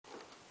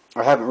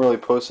I haven't really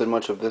posted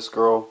much of this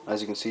girl.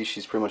 As you can see,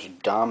 she's pretty much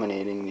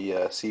dominating the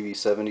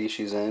CV70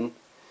 she's in,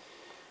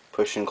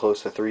 pushing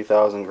close to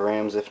 3,000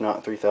 grams, if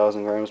not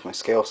 3,000 grams. My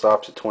scale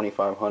stops at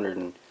 2,500,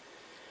 and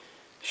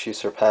she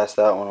surpassed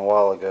that one a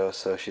while ago.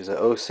 So she's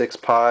a '06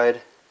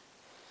 Pied.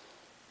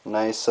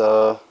 Nice,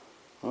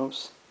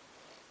 oops,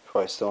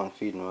 probably still on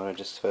feed mode. I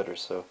just fed her,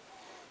 so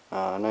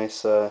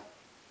nice,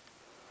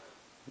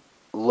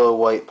 low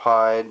white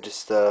Pied.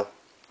 Just, I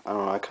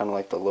don't know. I kind of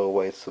like the low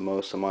whites the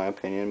most, in my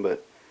opinion,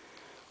 but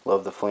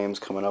love the flames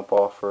coming up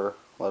off her.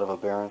 A lot of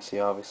aberrancy,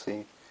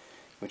 obviously,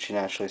 which you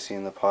naturally see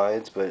in the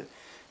Pieds, but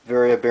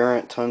very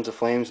aberrant, tons of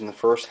flames in the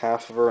first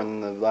half of her,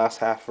 and the last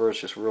half of her is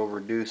just real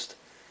reduced,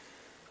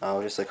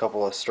 just a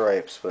couple of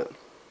stripes. But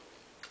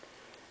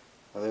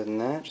other than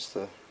that, just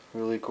a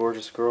really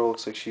gorgeous girl.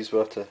 Looks like she's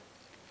about to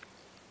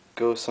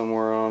go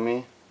somewhere on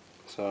me,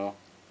 so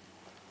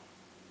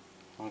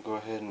I'll go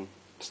ahead and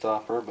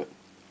stop her, but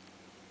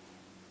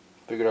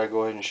figured I'd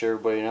go ahead and share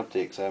everybody an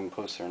update because I haven't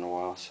posted her in a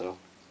while. So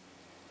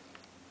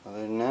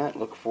other than that,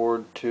 look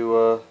forward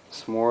to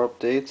some more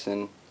updates,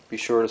 and be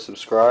sure to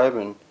subscribe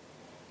and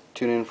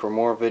tune in for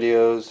more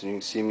videos, and you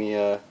can see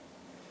me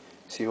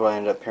see who I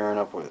end up pairing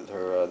up with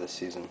her this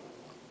season.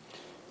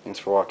 Thanks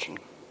for watching.